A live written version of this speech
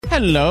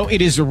Hello,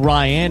 it is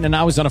Ryan, and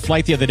I was on a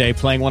flight the other day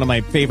playing one of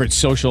my favorite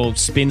social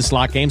spin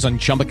slot games on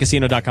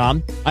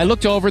ChumbaCasino.com. I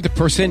looked over at the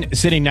person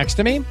sitting next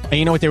to me, and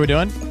you know what they were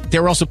doing? They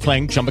were also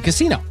playing Chumba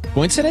Casino.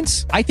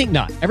 Coincidence? I think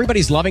not.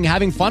 Everybody's loving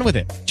having fun with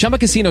it. Chumba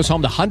Casino is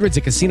home to hundreds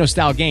of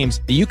casino-style games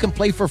that you can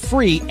play for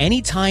free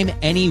anytime,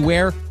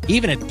 anywhere,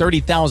 even at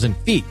 30,000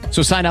 feet.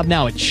 So sign up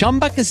now at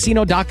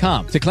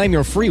ChumbaCasino.com to claim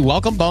your free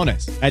welcome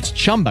bonus. That's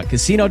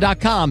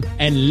ChumbaCasino.com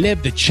and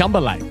live the Chumba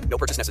life. No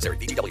purchase necessary.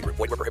 VGW. Void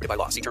where prohibited by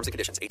law. See terms and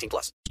conditions.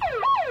 18+.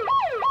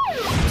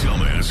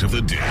 Dumbass of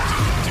the day.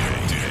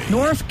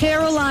 North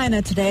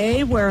Carolina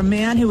today, where a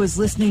man who was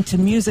listening to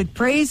music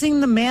praising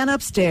the man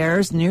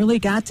upstairs nearly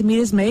got to meet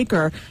his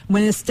maker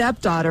when his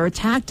stepdaughter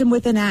attacked him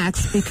with an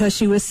axe because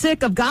she was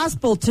sick of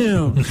gospel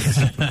tunes.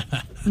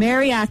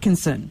 Mary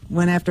Atkinson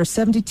went after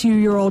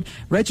 72-year-old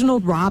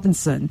Reginald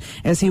Robinson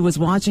as he was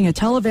watching a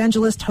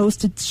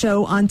televangelist-hosted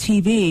show on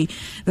TV.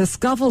 The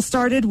scuffle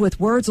started with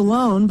words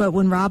alone, but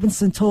when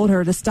Robinson told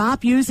her to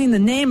stop using the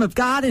name of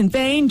God in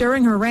vain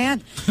during her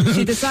rant,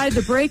 she decided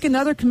to break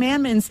another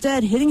commandment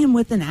instead, hitting him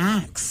with an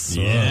axe.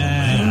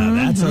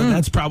 Yeah,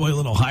 that's probably a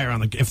little higher on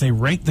the... If they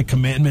rank the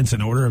commandments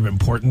in order of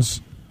importance,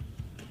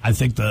 I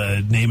think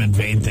the name in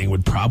vain thing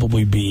would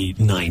probably be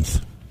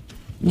 9th.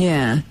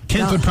 Yeah.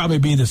 10th would probably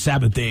be the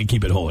Sabbath day and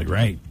keep it holy,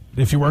 right?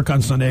 If you work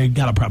on Sunday,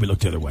 God will probably look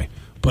the other way.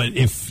 But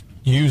if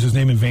you use his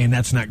name in vain,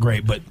 that's not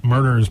great. But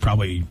murder is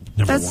probably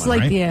number one,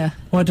 right? Yeah.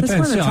 Well, it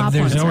depends.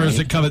 Or is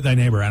it covet thy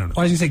neighbor? I don't know.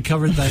 Why did you say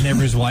covet thy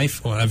neighbor's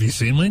wife? Well, have you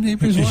seen my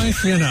neighbor's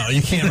wife? You know,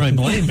 you can't really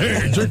blame her.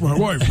 Hey, check my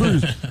wife,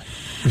 please.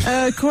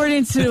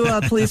 According to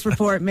a police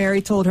report,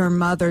 Mary told her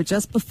mother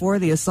just before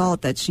the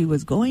assault that she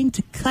was going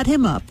to cut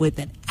him up with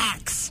an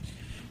axe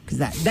because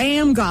that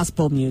damn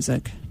gospel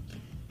music.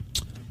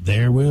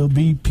 There will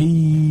be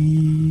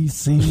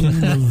peace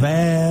in the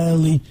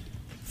valley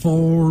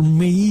for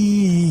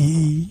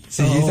me.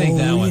 So you think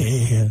that one?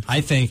 Yeah.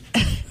 I think,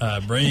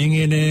 bring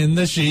it in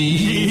the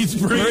sheets,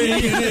 bring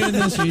it in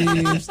the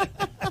sheets.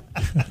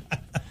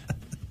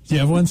 Do you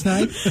have one,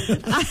 Snipe?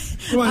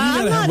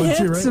 I'm not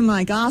hip to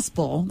my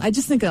gospel. I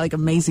just think of like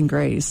Amazing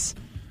Grace.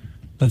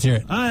 Let's hear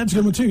it. That's a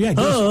good one, too. Yeah,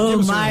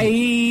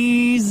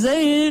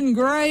 Amazing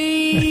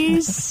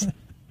Grace.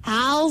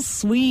 How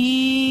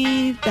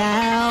sweet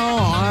thou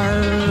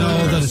art.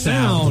 No, the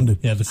sound.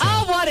 Yeah, the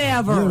sound. Oh,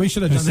 whatever. Yeah, we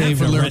should have done that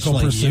for Lyrical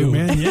like Pursuit, you.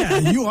 man. Yeah,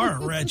 you are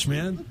a wretch,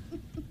 man.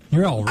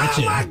 You're all rich.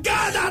 Oh, my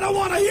God, I don't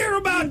want to hear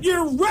about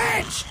your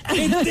wretch.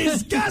 It's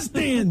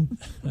disgusting.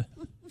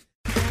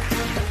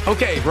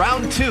 Okay,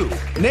 round 2.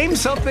 Name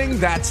something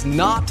that's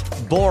not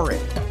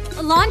boring.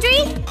 A laundry?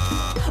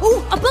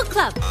 Ooh, a book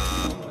club.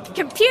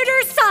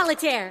 Computer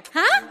solitaire,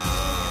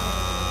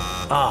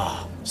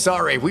 huh?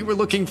 Sorry, we were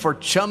looking for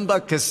Chumba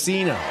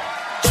Casino.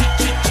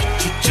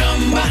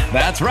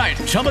 That's right.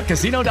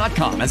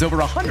 ChumbaCasino.com has over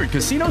 100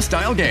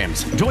 casino-style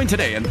games. Join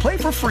today and play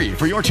for free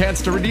for your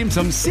chance to redeem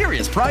some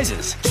serious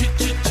prizes.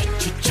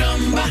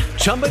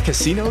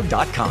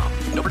 ChumbaCasino.com.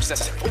 No purchase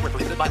necessary. Void where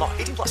prohibited by law.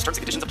 18+. Terms and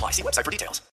conditions apply. See website for details.